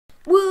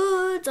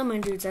What's up, my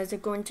dudes? How's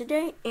it going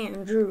today?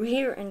 Andrew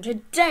here, and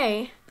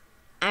today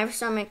I have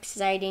some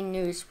exciting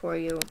news for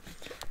you.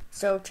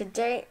 So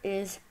today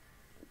is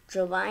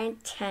July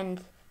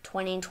 10th,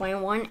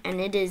 2021,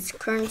 and it is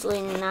currently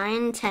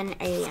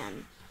 9:10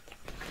 a.m.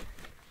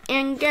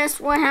 And guess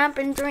what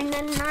happened during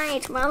the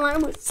night while I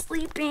was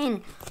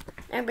sleeping?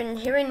 I've been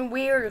hearing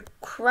weird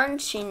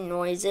crunching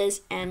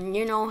noises, and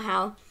you know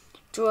how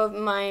two of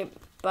my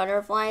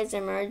butterflies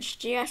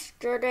emerged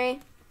yesterday?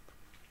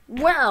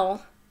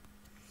 Well,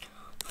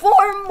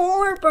 4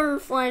 more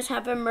butterflies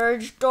have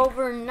emerged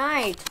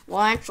overnight.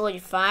 Well, actually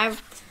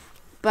 5,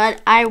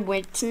 but I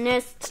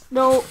witnessed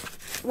the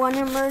one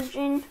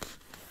emerging,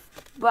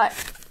 but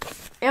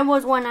it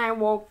was when I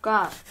woke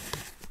up.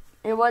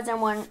 It wasn't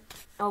when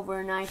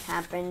overnight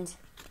happened.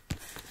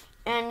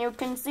 And you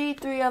can see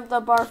 3 of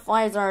the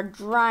butterflies are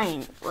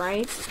drying,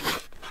 right?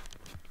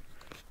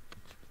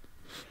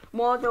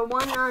 Well, the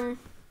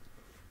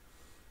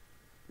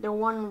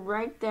one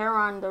right there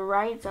on the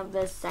right of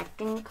the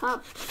second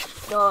cup,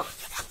 the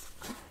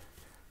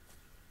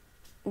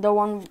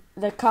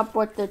cup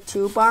with the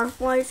 2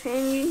 butterflies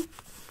hanging,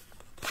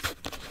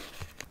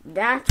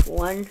 that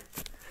one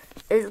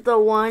is the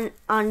one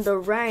on the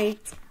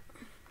right,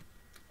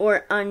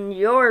 or on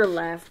your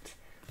left.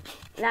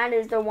 That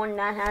is the one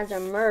that has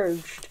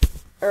emerged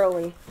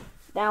early.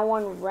 That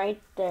one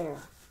right there.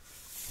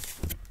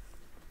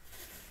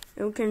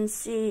 You can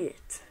see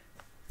it.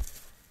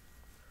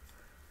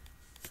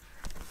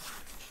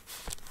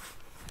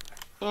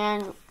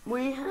 And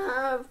we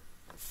have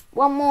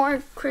one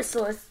more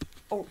chrysalis.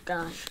 Oh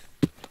gosh.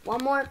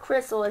 One more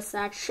chrysalis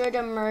that should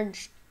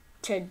emerge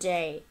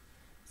today.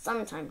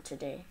 Sometime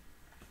today.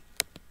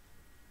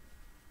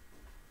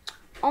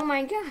 Oh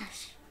my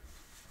gosh.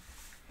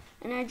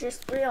 And I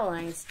just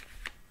realized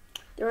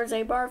there was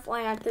a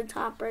butterfly at the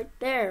top right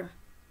there.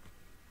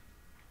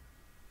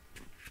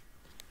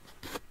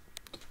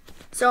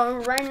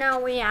 So right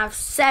now we have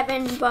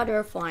 7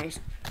 butterflies.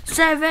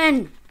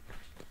 7!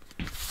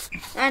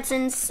 That's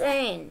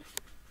insane.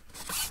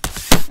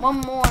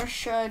 One more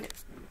should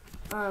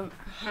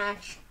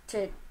hatch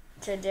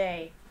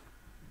today.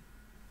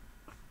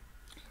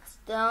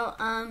 Still,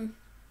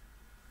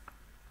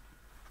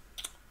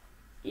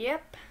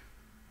 yep.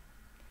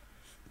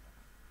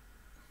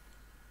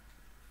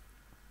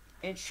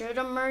 It should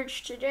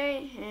emerge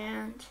today,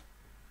 and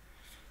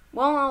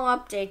well, I'll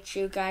update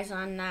you guys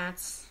on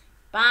that.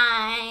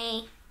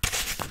 Bye.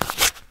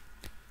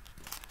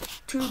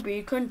 To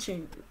be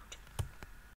continued.